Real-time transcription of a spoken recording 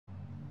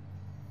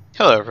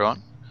Hello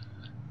everyone,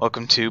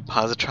 welcome to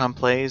Positron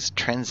Plays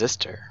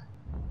Transistor.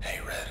 Hey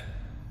Red,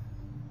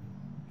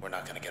 we're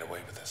not gonna get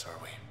away with this, are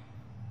we?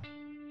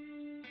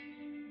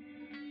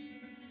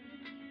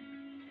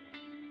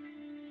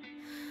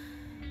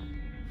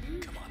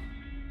 Come on,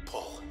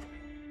 pull.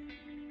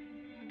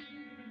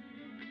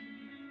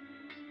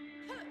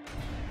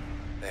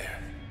 There.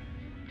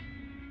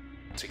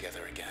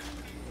 Together again.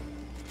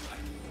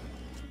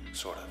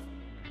 Sort of.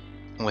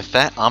 And with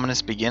that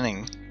ominous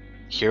beginning,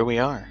 here we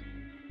are.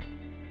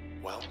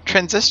 Well,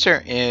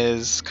 Transistor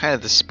is kind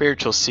of the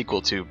spiritual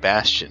sequel to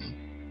Bastion,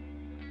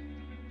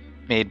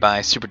 made by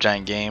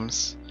Supergiant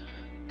Games.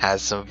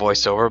 Has a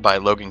voiceover by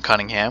Logan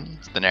Cunningham,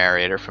 the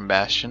narrator from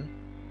Bastion.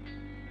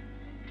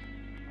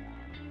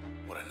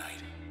 what a night.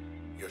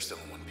 You're still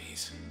in one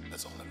piece.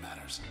 That's all that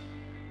matters.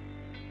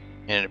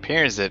 And it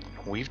appears that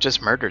we've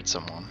just murdered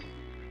someone.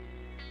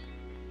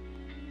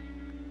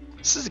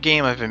 This is a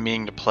game I've been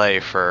meaning to play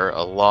for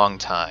a long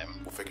time,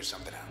 We'll figure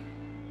something out.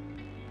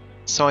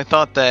 so I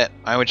thought that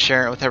I would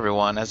share it with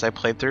everyone as I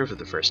played through for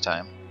the first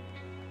time.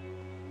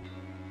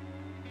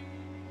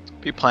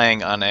 Be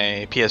playing on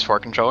a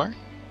PS4 controller,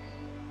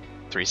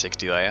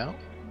 360 layout.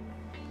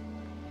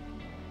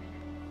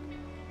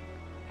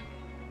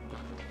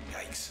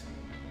 Yikes.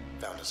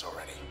 Found us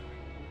already.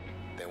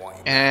 They want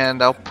you.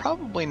 And I'll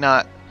probably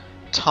not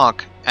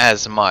talk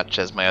as much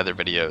as my other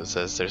videos,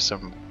 as there's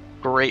some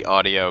great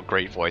audio,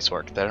 great voice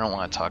work that I don't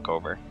want to talk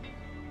over.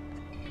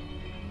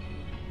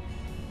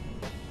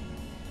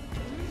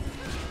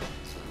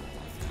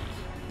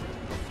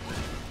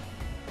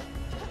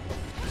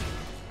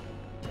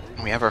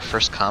 We have our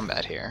first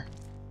combat here.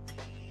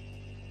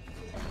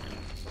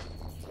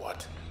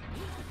 What?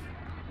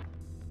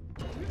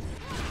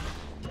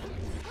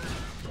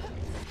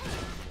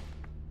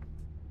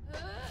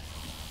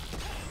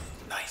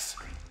 Nice.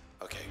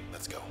 Okay,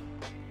 let's go.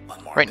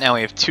 Unmarked. Right now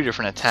we have two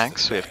different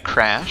attacks. We have I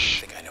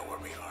Crash, think I know where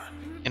we are.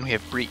 and we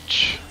have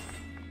Breach.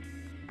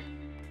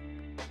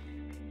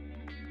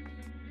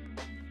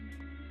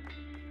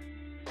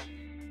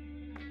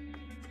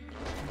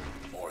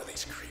 More of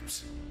these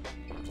creeps.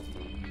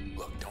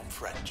 Look, don't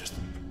fret, just...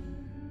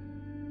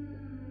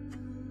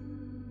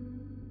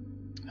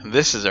 And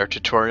this is our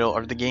tutorial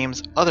of the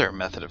game's other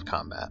method of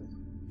combat.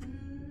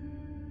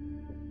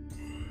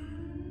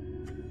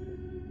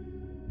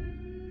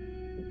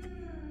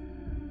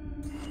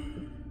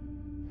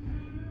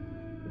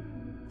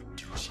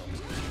 do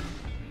something.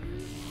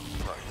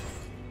 Right.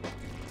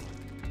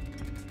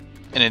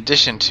 In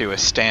addition to a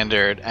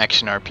standard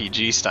action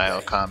RPG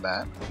style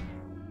combat,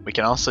 we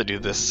can also do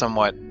this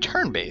somewhat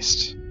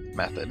turn-based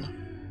method.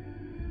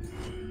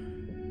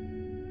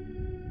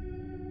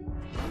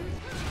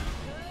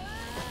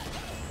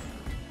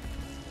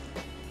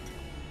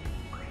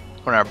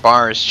 When our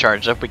bar is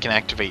charged up, we can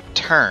activate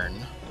Turn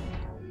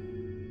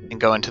and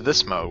go into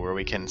this mode where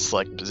we can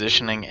select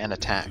positioning and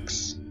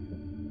attacks.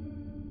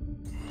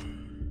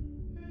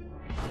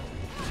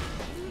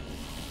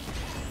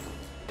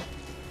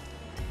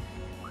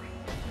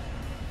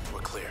 We're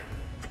clear.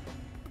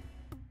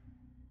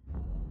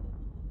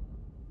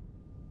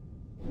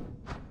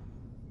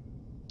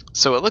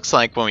 So it looks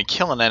like when we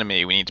kill an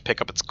enemy, we need to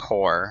pick up its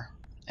core,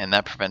 and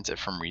that prevents it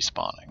from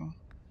respawning.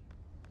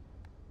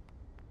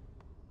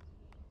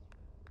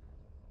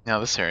 Now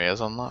this area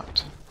is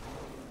unlocked.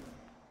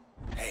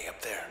 Hey,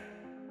 up there.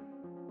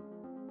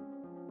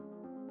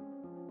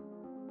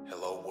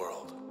 Hello,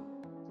 world.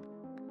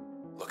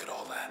 Look at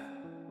all that.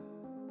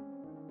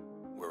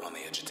 We're on the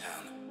edge of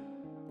town,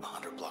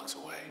 100 blocks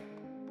away.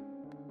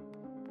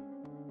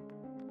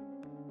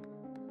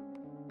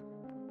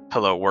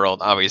 Hello World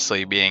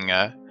obviously being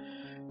a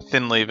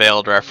thinly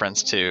veiled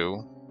reference to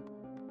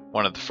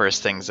one of the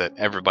first things that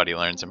everybody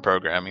learns in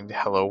programming, the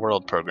Hello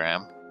World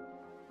program.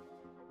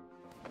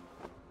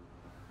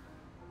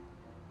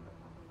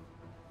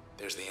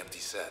 There's the empty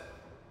set.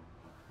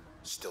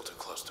 Still too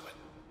close to it.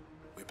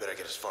 We better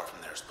get as far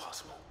from there as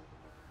possible.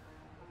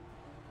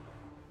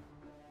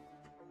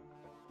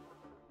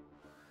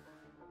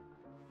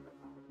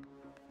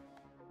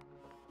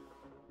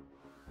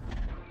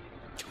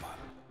 Come on.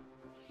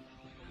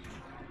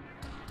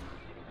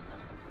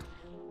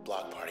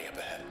 Block party up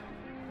ahead.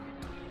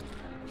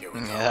 Here we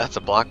go. Yeah, that's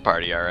a block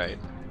party, alright.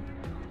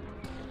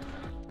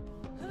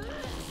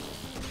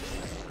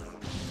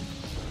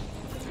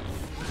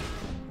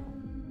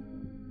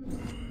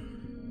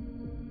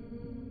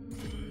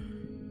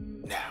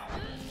 Now.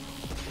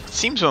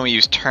 Seems when we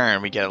use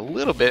turn, we get a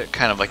little bit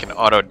kind of like an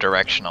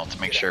auto-directional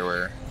to make sure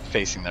we're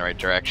facing the right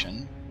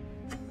direction.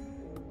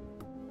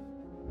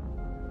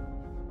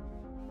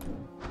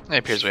 It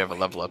appears we have a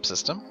level up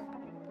system.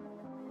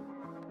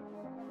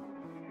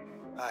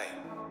 Hi.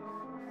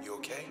 You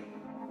okay?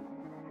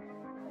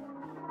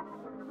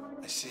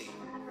 I see.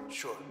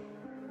 Sure.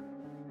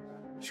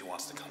 She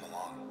wants to come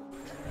along.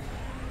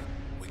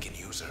 We can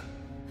use her.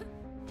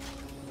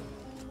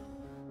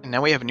 And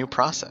now we have a new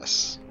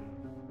process.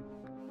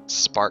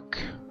 Spark.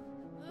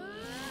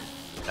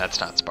 That's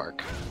not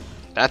Spark.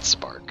 That's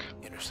Spark.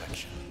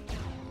 Intersection.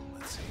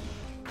 Let's see.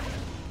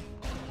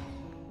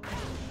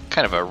 Kind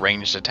kind of a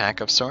ranged attack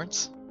of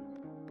sorts.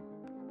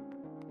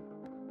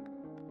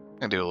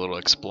 Gonna do a little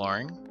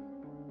exploring.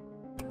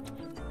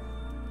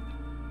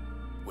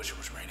 Wish it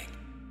was raining.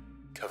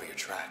 Cover your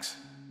tracks.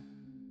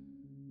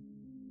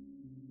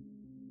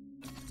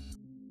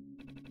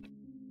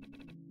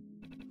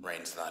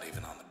 Rain's not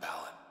even on the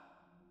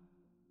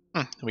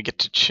ballot. We get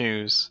to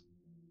choose.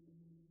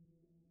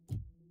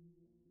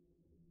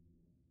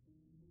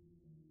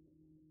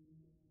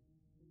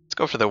 Let's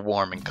go for the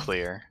warm and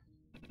clear.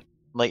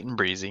 Light and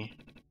breezy.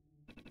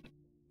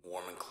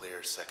 Warm and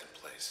clear, second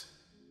place.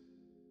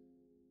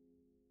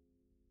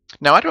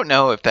 Now, I don't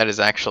know if that is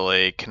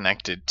actually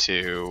connected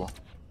to,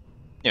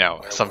 you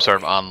know, some sort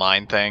of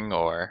online thing,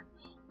 or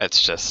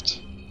it's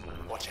just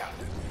Watch out.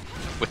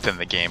 within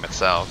the game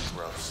itself.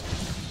 Gross.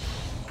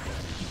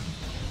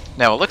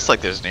 Now, it looks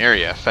like there's an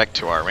area effect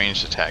to our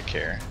ranged attack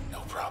here.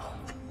 No problem.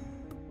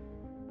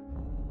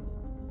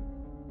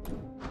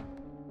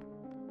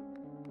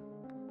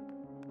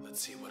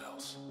 Let's see what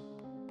else.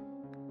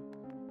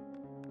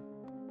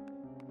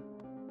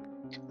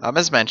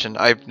 As mentioned,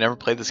 I've never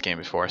played this game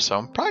before, so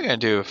I'm probably going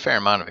to do a fair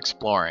amount of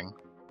exploring.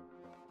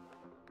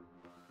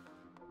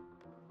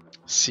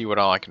 See what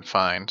all I can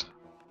find.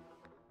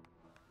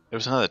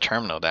 There's another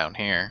terminal down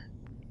here.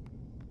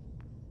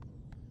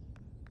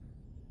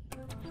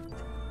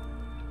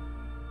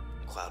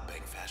 Cloud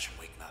Bank Fashion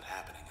Week not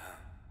happening, huh?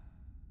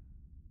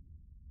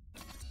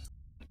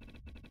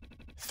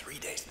 3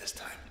 days this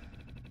time.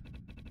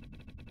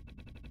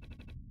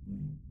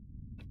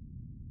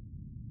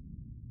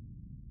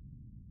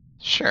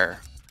 Sure.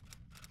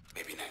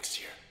 Maybe next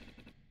year.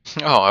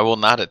 Oh, I will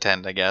not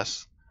attend, I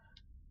guess.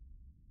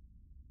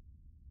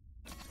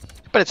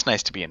 But it's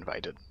nice to be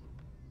invited.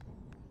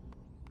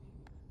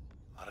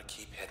 Ought to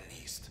keep heading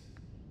east.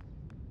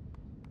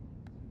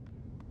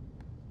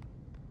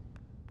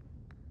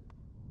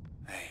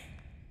 Hey,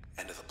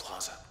 end of the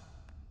plaza.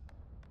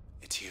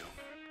 It's you.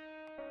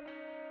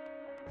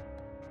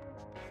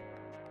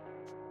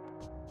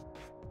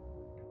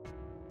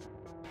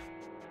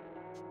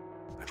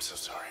 I'm so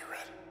sorry,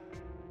 Red.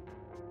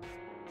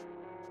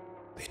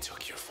 They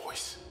took your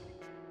voice.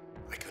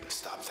 I couldn't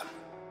stop them.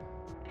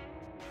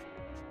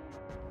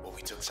 Well,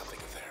 we took something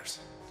of theirs.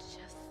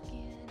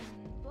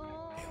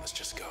 Hey, let's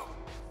just go.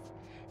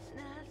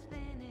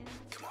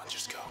 Come on,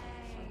 just go.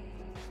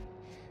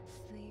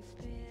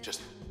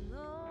 Just...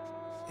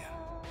 yeah.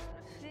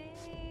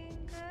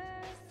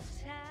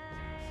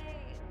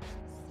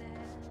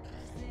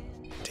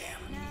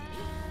 Damn.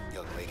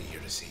 Young lady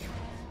here to see you.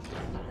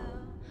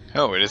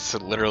 Oh, it is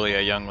literally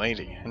a young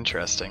lady.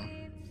 Interesting.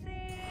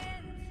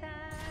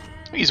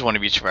 We use one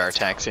of each of our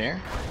attacks here.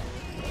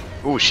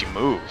 Ooh, she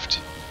moved.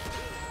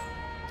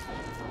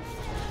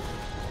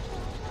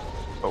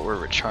 But we're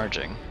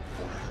recharging.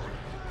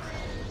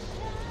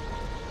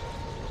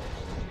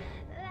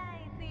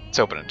 Let's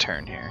open a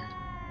turn here.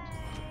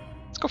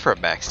 Let's go for a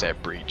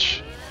backstab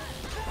breach.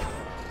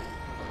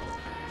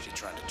 She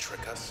trying to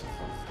trick us?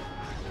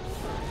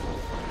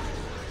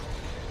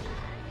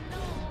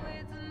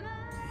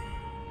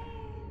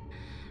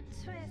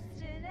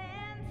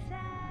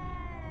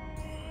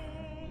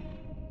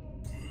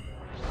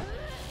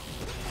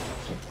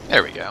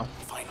 There we go.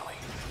 Finally.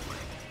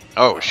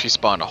 Oh, she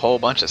spawned a whole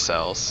bunch of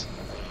cells.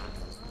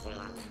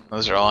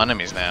 Those are all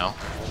enemies now.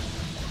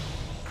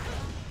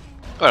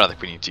 But I don't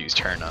think we need to use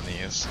turn on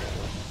these.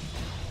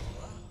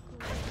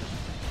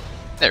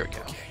 There we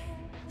go. Okay.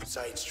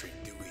 Side street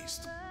due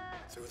east.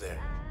 Through there.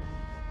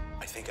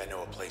 I think I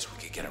know a place we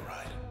could get a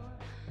ride.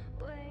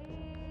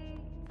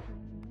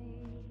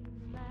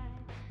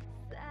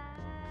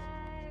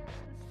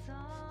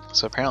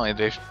 So apparently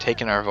they've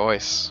taken our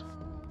voice.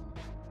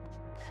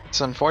 It's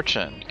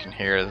unfortunate. You can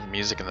hear the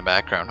music in the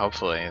background,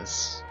 hopefully,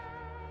 is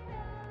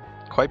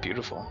quite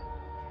beautiful.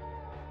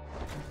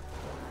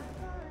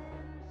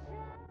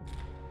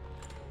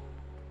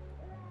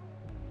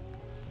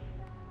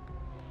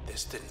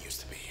 This didn't used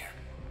to be here.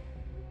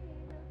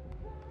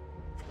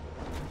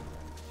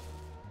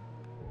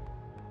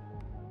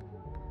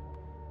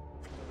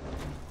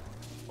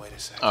 Wait a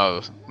second.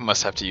 Oh,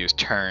 must have to use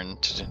turn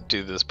to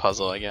do this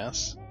puzzle, I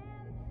guess.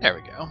 There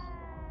we go.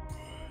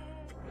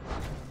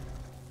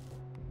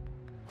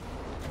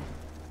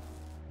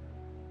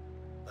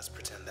 Let's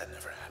pretend that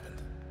never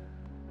happened.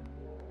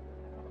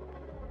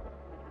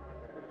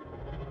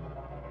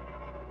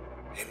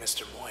 Hey,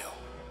 Mr. Moyle,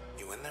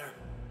 you in there?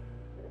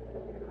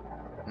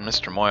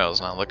 Mr.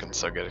 Moyle's not looking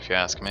so good if you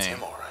ask me. It's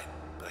him, all right,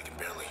 but I can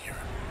barely hear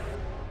him.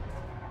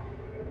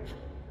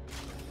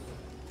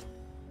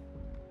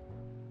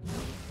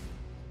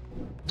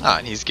 Ah,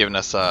 and he's given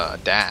us a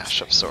dash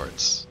of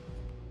sorts.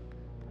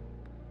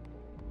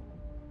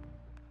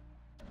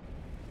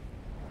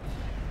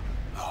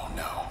 Oh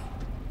no.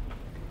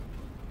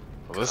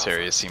 Well, this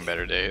area's seen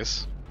better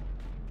days.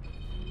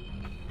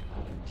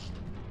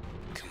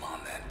 Come on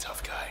then,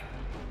 tough guy.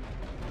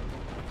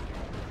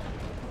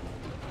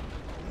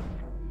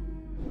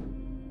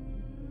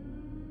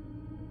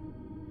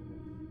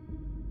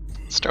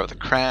 Let's start with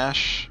a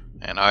crash,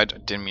 and I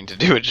didn't mean to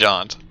do a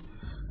jaunt.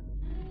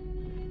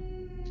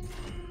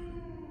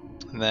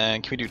 And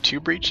then, can we do 2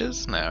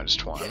 breaches? No,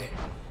 just 1.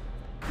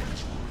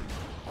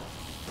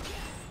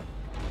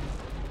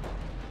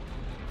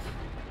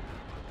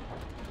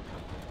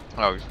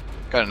 Oh, we've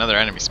got another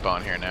enemy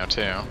spawn here now,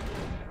 too.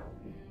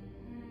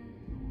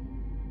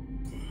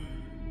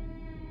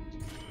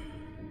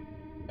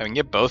 I can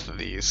get both of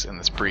these in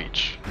this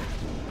breach.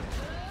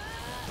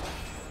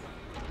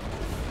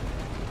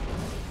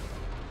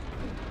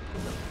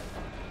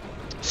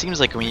 Seems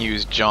like we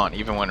use Jaunt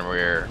even when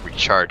we're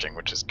recharging,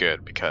 which is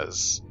good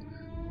because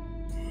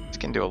it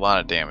can do a lot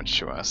of damage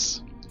to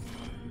us.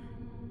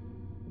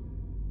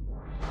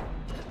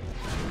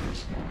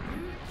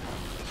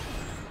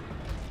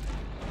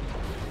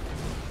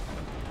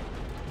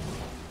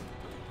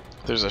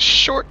 There's a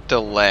short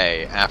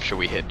delay after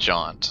we hit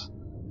Jaunt,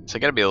 so you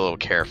gotta be a little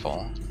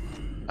careful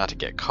not to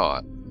get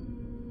caught.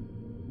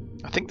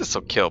 I think this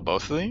will kill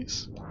both of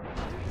these.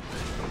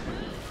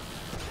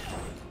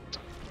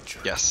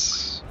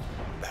 Yes.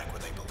 Back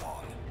where they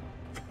belong.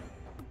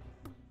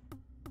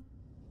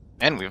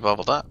 And we've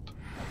leveled up.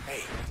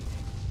 Hey.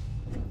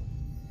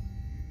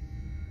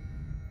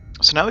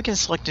 So now we can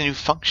select a new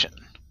function.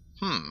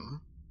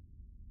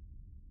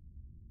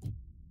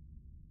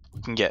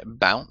 We can get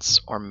bounce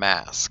or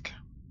mask.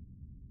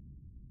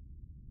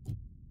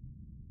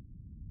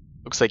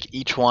 Looks like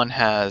each one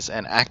has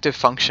an active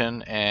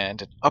function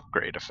and an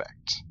upgrade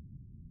effect.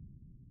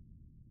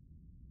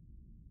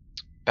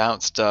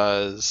 Bounce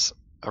does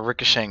a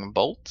ricocheting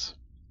bolt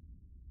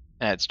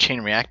and its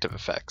chain reactive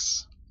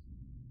effects.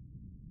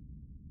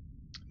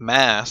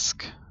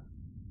 Mask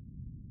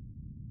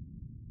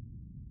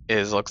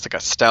looks like a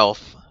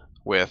stealth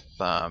with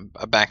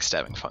a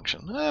backstabbing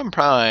function. I'm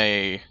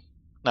probably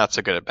not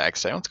so good at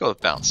backstabbing. Let's go with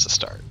bounce to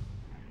start.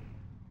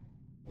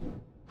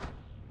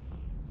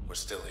 We're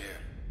still here.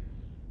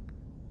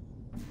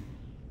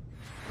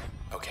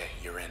 Okay,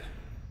 you're in.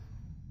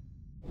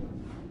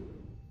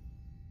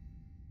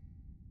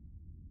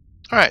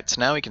 Alright, so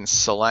now we can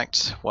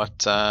select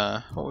what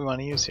we want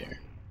to use here.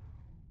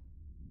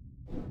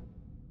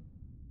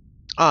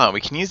 Ah,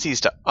 we can use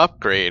these to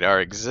upgrade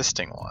our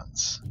existing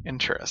ones.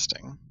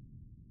 Interesting.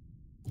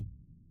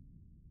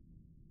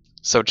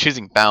 So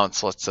choosing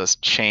bounce lets us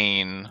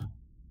chain,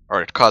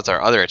 or cause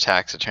our other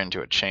attacks to turn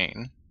into a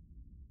chain.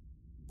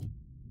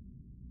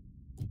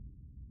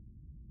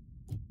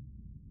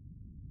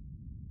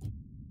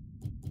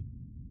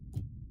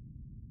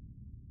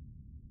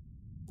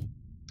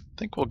 I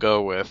think we'll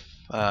go with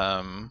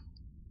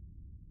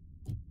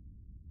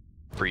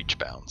breach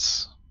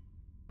bounce.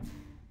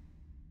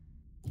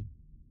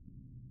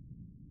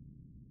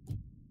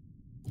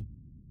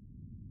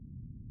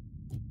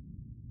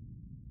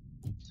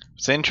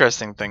 The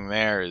interesting thing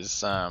there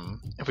is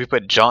if we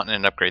put Jaunt in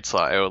an upgrade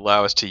slot, it will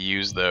allow us to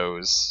use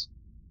those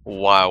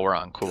while we're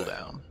on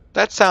cooldown.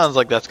 That sounds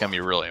like that's going to be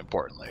really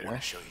important later. I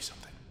want to show you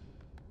something.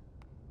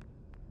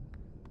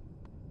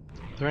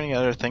 Are there any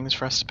other things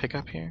for us to pick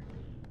up here?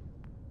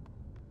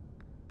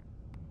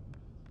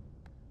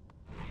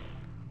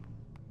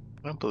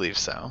 I don't believe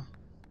so.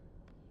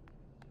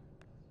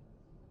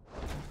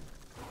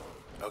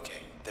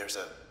 Okay, there's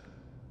a...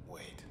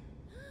 Wait.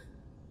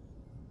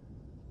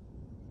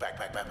 Back.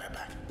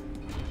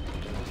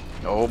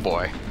 Oh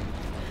boy.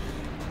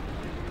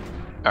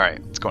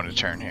 Alright, let's go into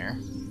turn here.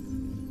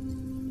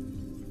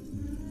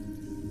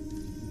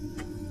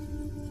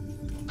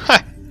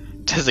 Ha!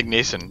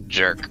 Designation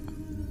jerk.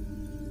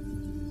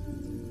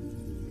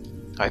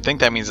 I think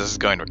that means this is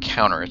going to a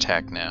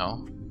counterattack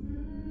now.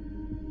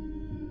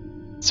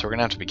 So we're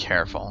gonna have to be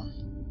careful.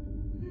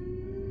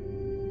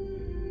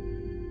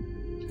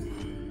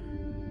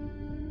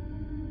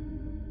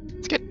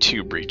 Let's get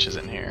 2 breaches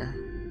in here.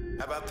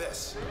 How about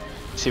this?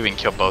 See if we can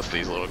kill both of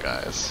these little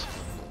guys.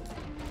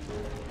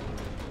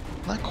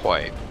 Not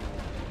quite.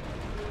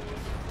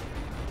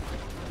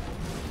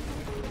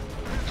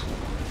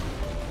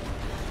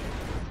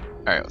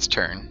 Alright, let's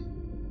turn.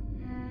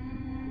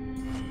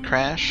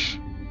 Crash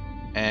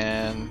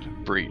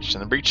and breach.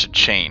 And the breach should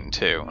chain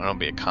too, and it'll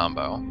be a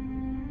combo.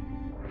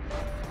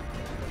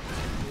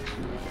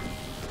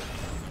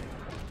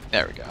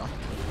 There we go.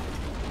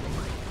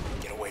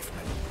 Get away from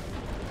it.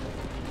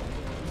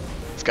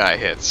 This guy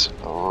hits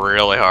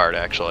really hard,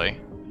 actually.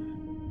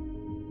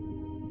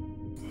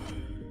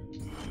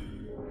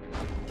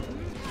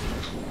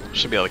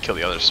 Should be able to kill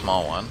the other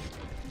small one.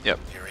 Yep.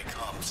 Here he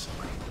comes.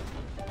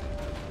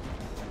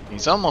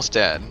 He's almost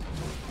dead.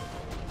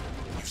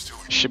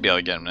 Should be able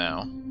to get him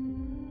now.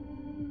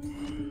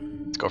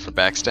 Let's go for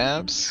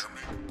backstabs.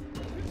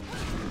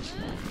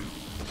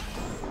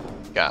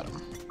 Got him.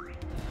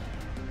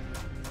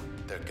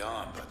 They're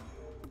gone, but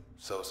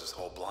so's this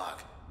whole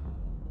block.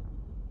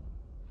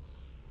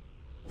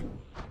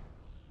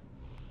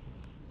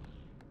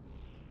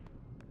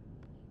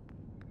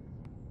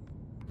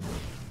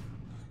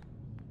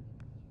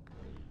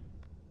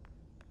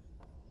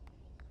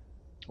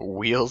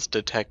 Wheels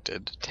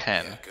detected.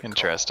 10. Yeah, good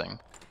Interesting. call.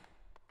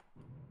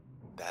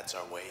 That's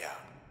our way out.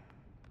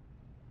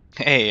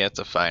 Hey, that's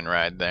a fine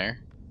ride there.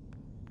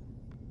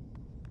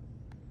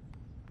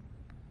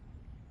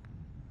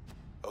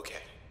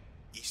 Okay,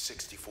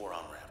 4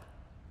 on-ramp.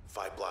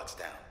 5 blocks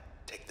down.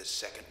 Take the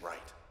second right.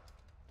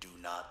 Do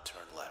not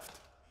turn left.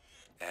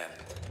 And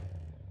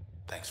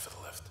thanks for the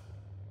lift.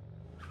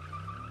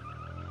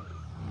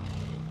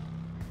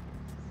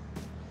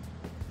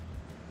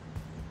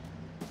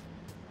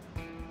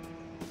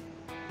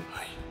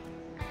 Hi.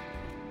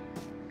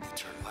 You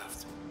turn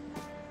left.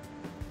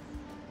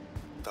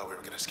 Thought we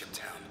were gonna skip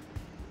town.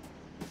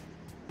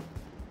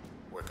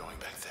 We're going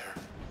back there.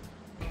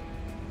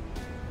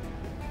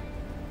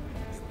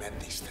 You met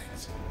these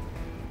things.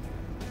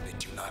 They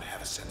do not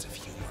have a sense of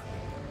humor.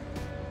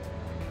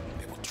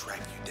 They will track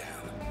you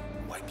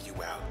down, wipe you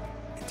out,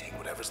 and take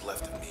whatever's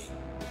left of me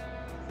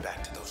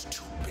back to those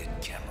 2-bit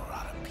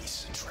Camerata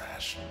pieces of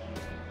trash.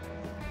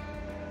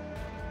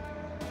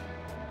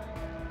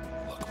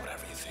 Look,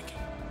 whatever you're thinking,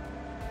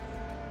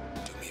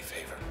 do me a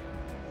favor.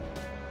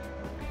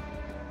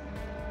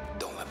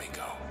 Don't let me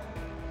go.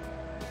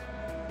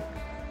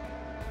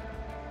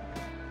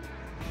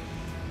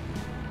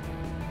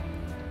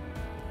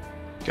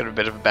 Got a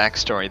bit of a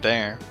backstory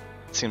there.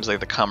 Seems like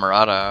the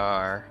Camerata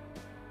are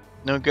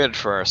no good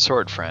for our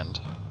sword friend.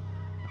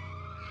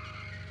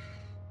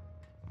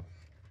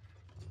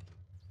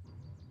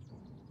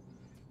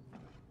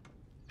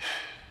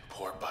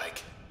 Poor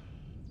bike.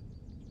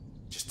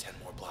 Just 10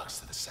 more blocks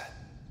to the set.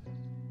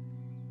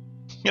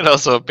 It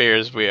also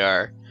appears we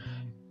are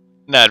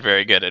not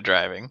very good at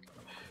driving.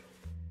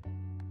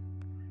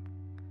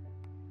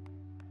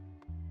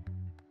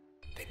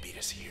 They beat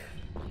us here.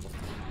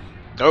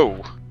 Oh!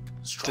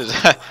 Strong Did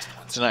as the last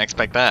ones. not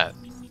expect that.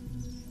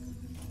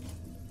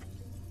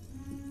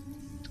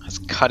 Has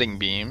cutting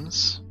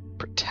beams.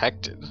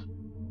 Protected.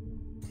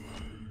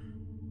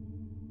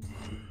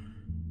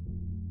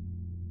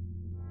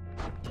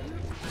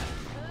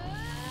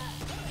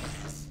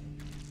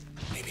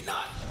 Maybe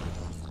not.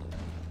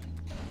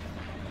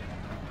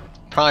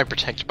 Probably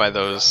protected by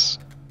those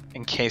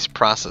encased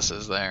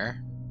processes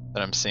there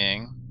that I'm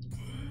seeing.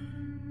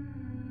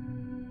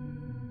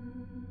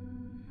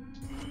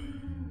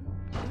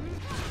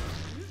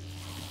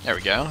 There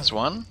we go, there's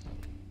one.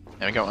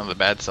 And we got one of the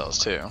bad cells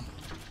too.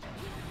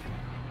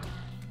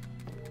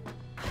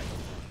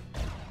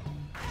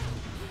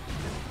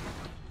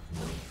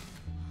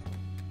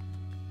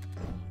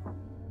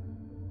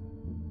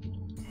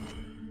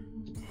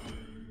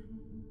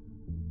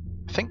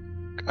 I think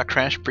a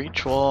crash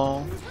breach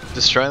will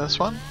destroy this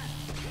one.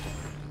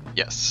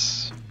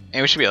 Yes.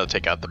 And we should be able to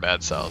take out the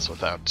bad cells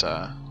without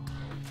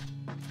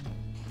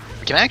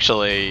we can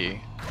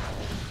actually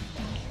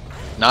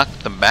knock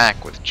them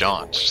back with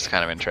jaunt, which is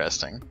kind of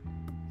interesting.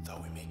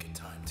 Thought we made good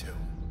time too.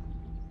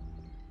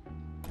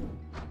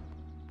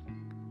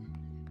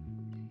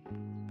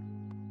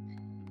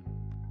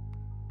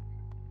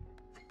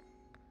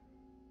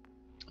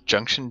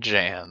 Junction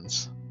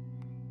Jans.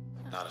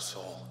 Not a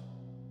soul.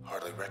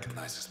 Hardly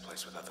recognize this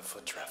place without the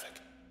foot traffic.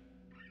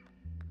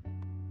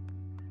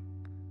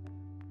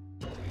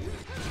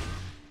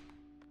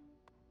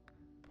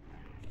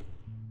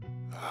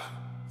 Ah,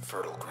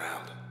 fertile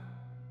ground.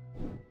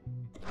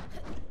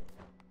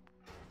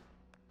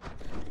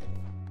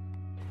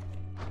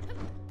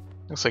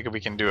 Looks like we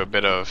can do a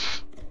bit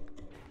of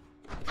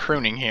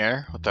pruning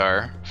here with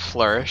our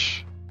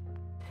flourish.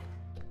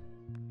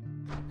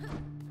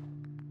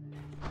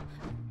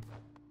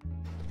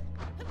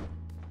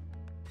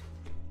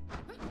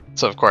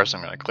 So of course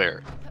I'm going to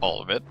clear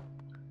all of it.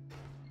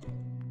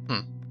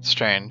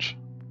 Strange.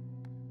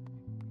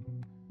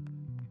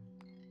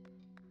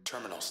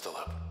 Terminal's still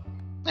up.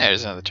 Yeah,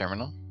 there's another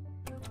terminal.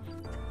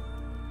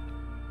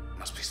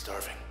 Must be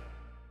starving.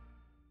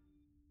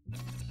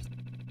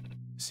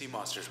 Sea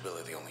monster's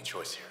really the only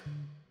choice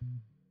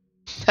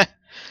here.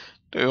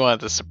 Do we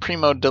want the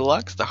Supremo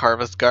Deluxe, the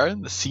Harvest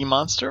Garden, the Sea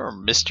Monster, or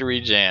Mystery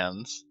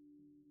Jans?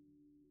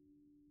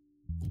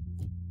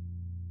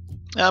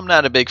 I'm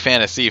not a big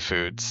fan of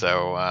seafood,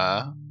 so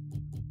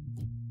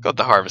go with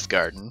the Harvest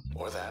Garden.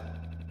 Or that.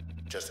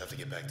 Just have to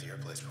get back to your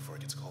place before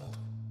it gets cold.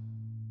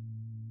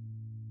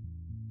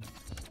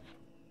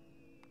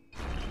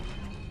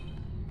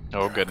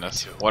 Oh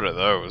goodness, what are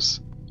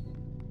those?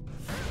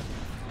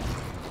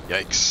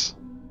 Yikes.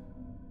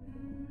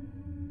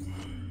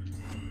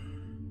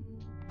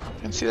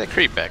 I can see that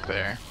creep back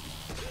there.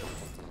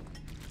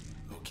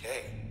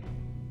 Okay.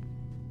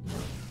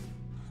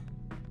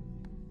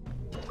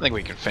 I think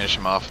we can finish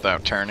him off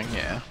without turning,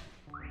 yeah.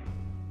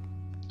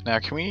 Now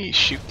can we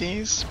shoot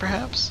these,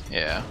 perhaps?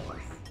 Yeah.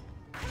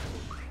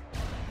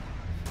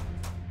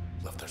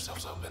 Left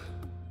ourselves open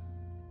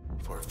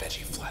for a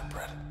veggie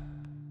flatbread.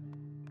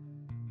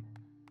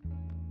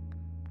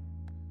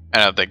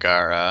 I don't think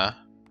our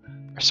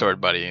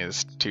sword buddy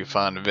is too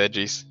fond of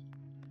veggies.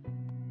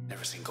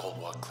 Never seen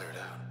Goldwalk cleared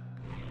out.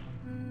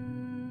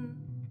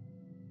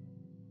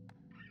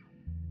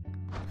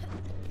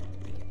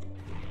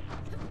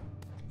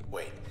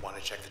 Wait, want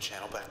to check the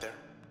channel back there?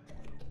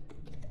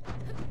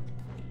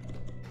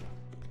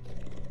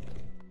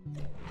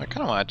 I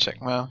kind of want to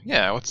check. Well,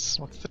 yeah. What's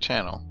the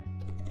channel?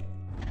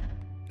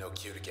 No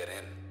queue to get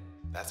in.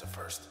 That's a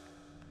first.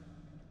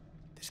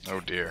 This Oh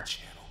can't be dear. the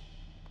channel.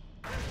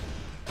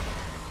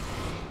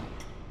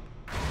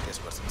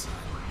 What's inside?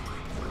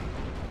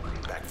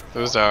 Back from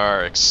Those war.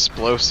 are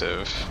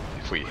explosive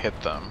if we hit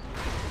them.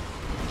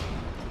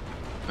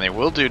 And they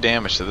will do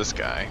damage to this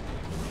guy.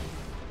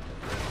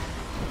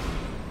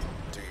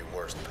 Do your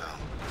worst, pal.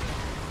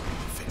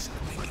 Fixing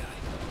the big guy.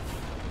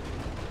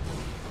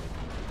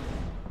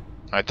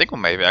 I think we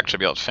might actually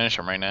be able to finish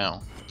him right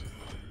now.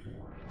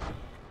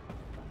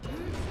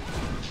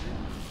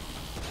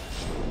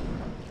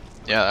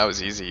 Yeah, that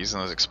was easy.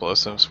 Using those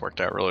explosives worked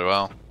out really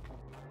well.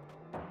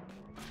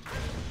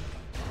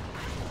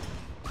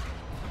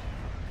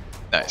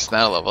 Nice,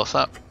 that'll level us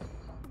up.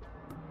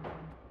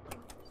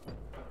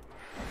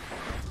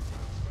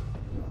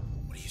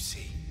 What do you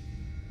see?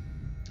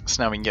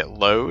 So now we can get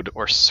load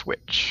or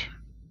switch.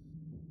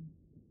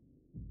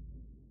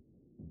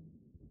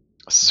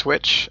 A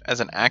switch as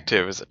an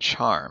active is a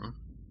charm.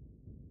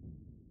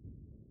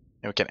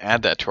 And we can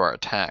add that to our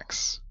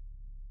attacks.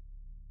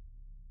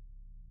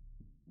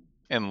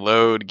 And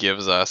load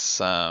gives us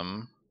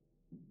the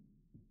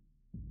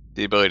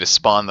ability to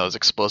spawn those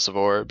explosive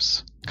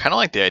orbs. Kind of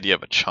like the idea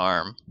of a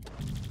charm.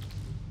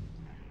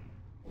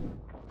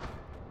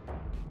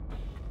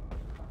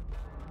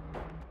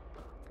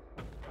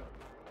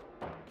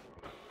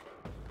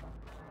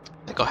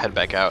 I think I'll head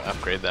back out and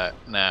upgrade that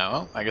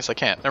now. I guess I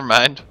can't. Never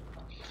mind.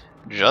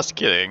 Just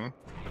kidding.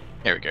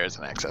 Here we go. There's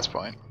an access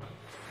point.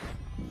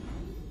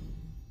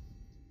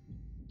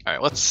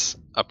 Alright, let's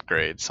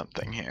upgrade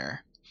something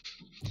here.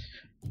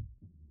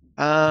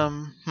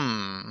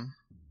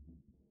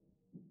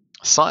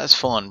 Slot is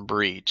full on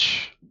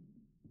breach.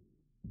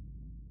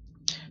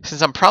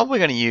 Since I'm probably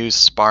going to use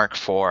Spark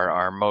for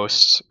our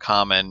most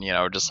common, you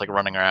know, just like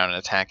running around and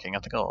attacking, I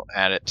think I'll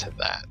add it to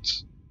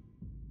that.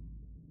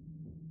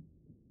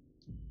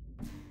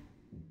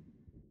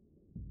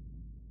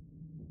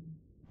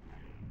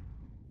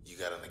 You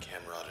got on the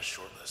Camerata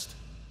shortlist.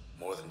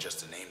 More than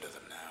just a name to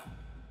them now.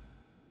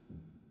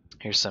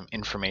 Here's some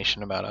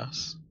information about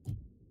us.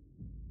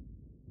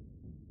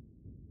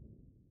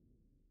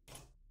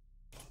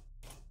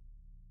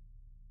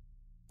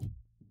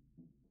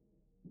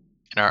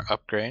 And our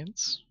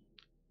upgrades.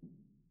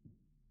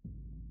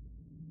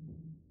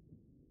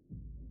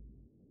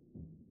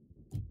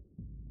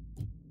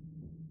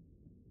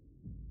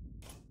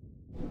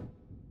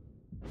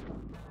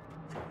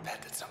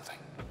 That did something.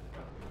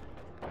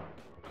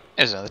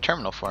 There's another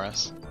terminal for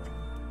us.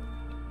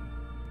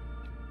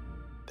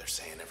 They're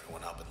saying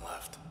everyone up and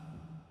left.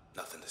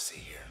 Nothing to see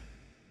here.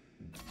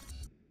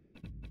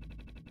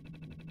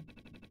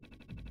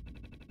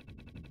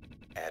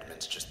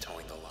 Admin's just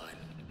towing the line.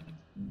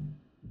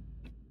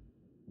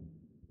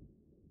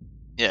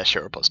 Yeah,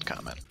 sure, we'll post a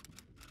comment.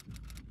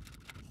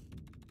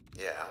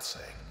 Yeah, I'll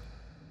say.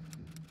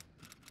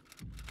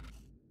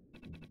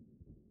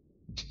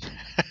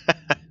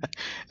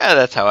 Yeah,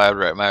 that's how I would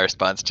write my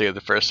response too. The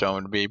first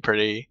one would be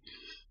pretty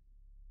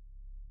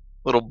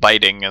little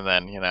biting, and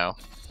then, you know,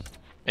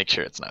 make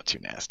sure it's not too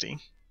nasty.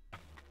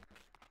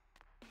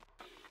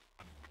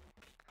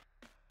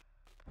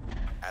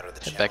 Out of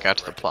the Head back out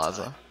to the record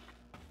plaza. time.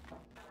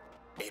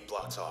 8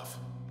 blocks off.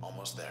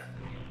 Almost there.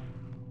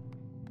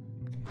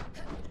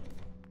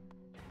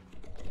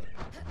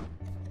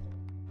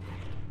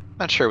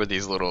 Not sure what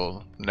these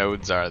little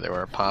nodes are that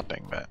were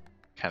popping, but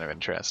kind of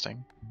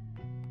interesting.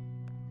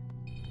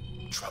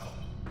 Trouble.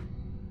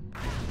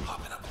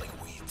 Popping up like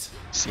weeds.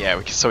 So yeah,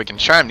 we can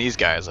charm these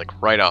guys like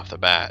right off the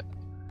bat.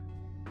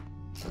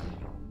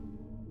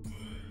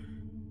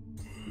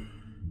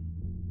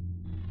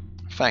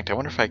 In fact, I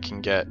wonder if I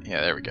can get,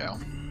 yeah, there we go.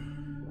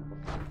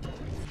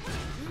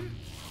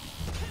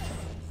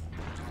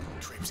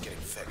 Dream's getting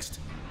fixed.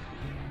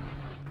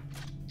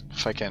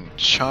 If I can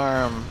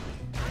charm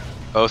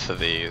both of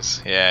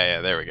these,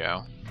 yeah, there we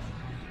go.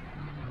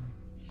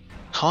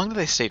 How long do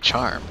they stay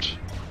charmed?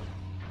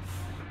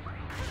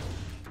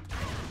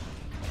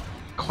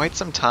 Quite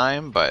some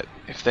time, but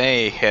if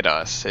they hit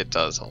us, it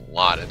does a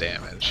lot of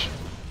damage.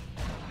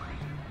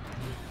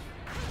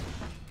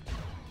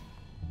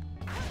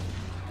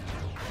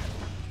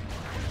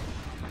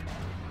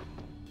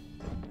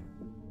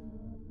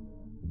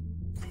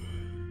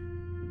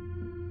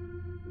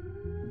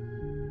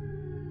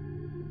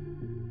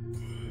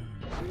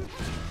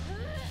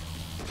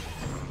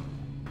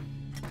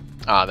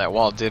 Ah, that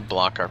wall did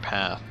block our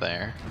path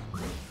there.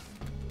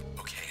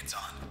 Okay, it's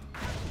on.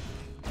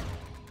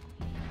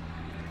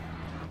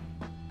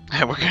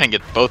 We're gonna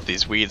get both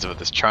these weeds with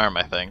this charm,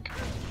 I think.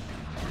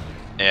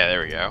 Yeah,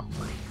 there we go.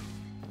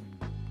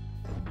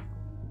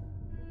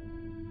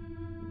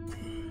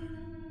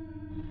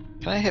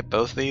 Can I hit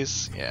both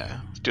these?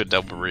 Yeah, let's do a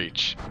double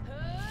reach.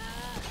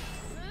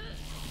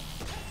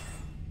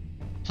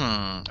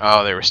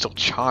 Oh, they were still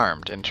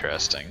charmed.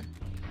 Interesting.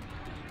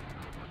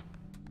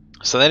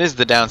 So that is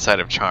the downside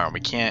of charm.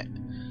 We can't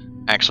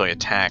actually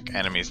attack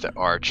enemies that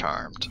are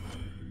charmed.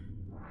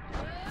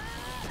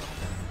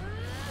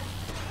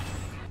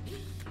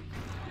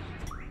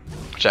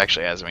 Which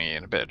actually has me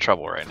in a bit of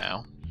trouble right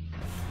now.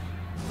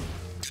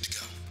 Good to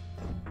go.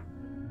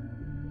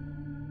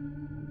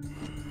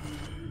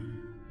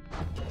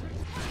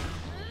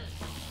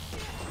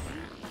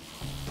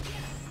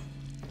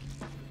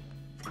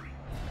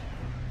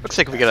 Looks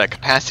like we get a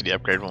capacity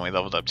upgrade when we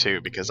leveled up too,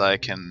 because I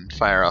can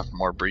fire off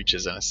more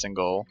breaches in a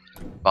single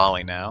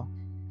volley now.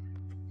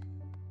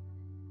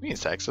 We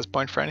use access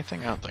point for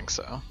anything? I don't think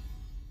so.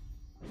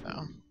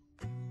 No.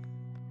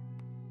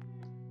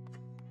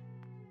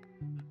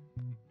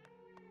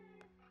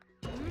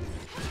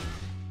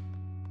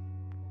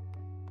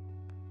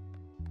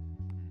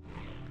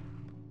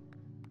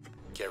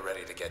 Get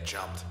ready to get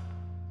jumped.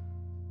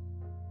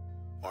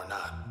 Or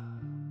not.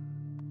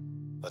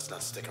 Let's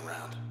not stick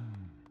around.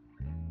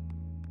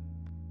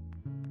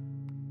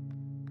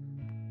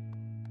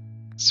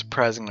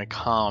 Surprisingly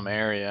calm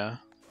area.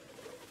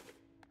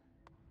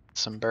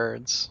 Some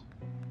birds.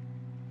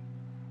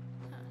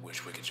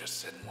 Wish we could just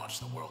sit and watch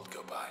the world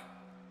go by.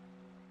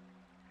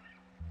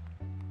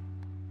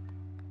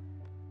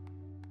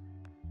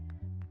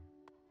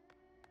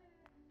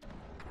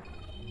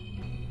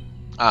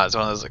 Ah, there's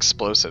one of those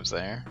explosives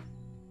there.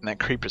 And that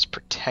creeper's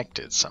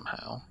protected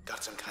somehow.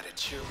 Got some kind of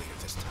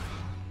cheerleader this time.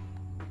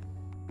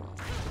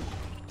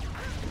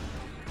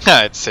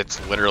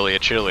 it's literally a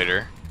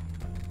cheerleader.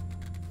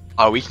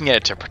 Oh, we can get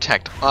it to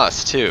protect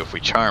us too if we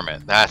charm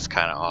it. That's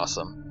kind of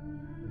awesome.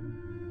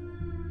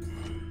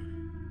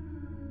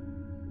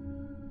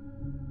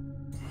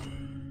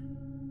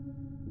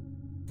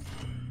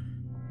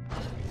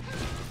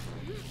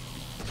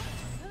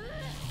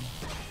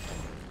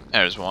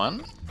 There's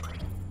one.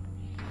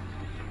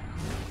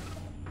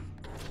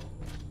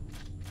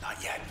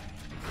 Not yet.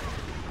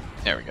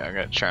 There we go, I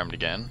got it charmed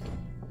again.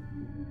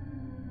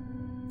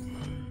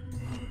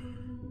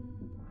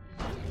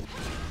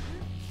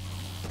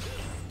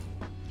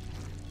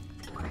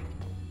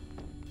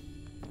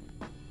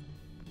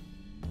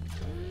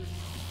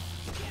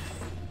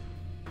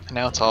 And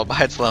now it's all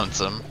by its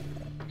lonesome.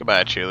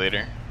 Goodbye,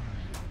 cheerleader.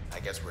 I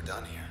guess we're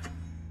done here.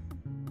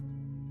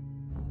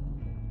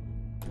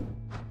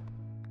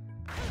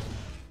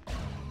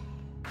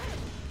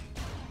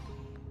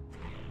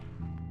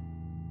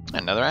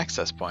 Another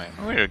access point.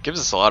 Oh, it gives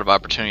us a lot of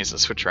opportunities to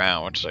switch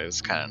around, which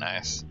is kind of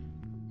nice.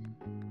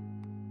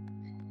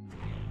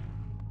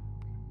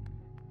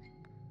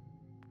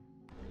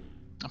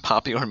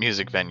 Popular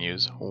music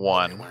venues,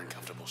 1. Wearing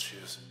comfortable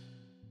shoes.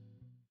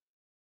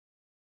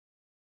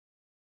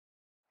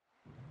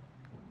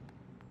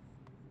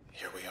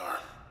 Here we are.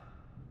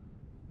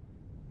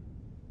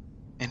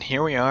 And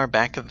here we are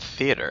back at the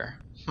theater.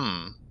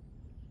 I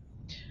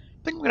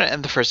think I'm going to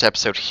end the first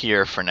episode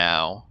here for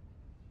now.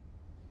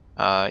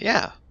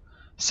 Yeah.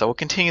 So we'll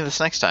continue this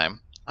next time.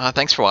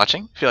 Thanks for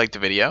watching. If you liked the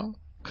video,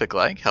 click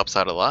like, helps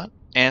out a lot.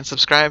 And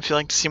subscribe if you'd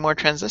like to see more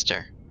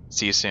Transistor.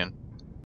 See you soon.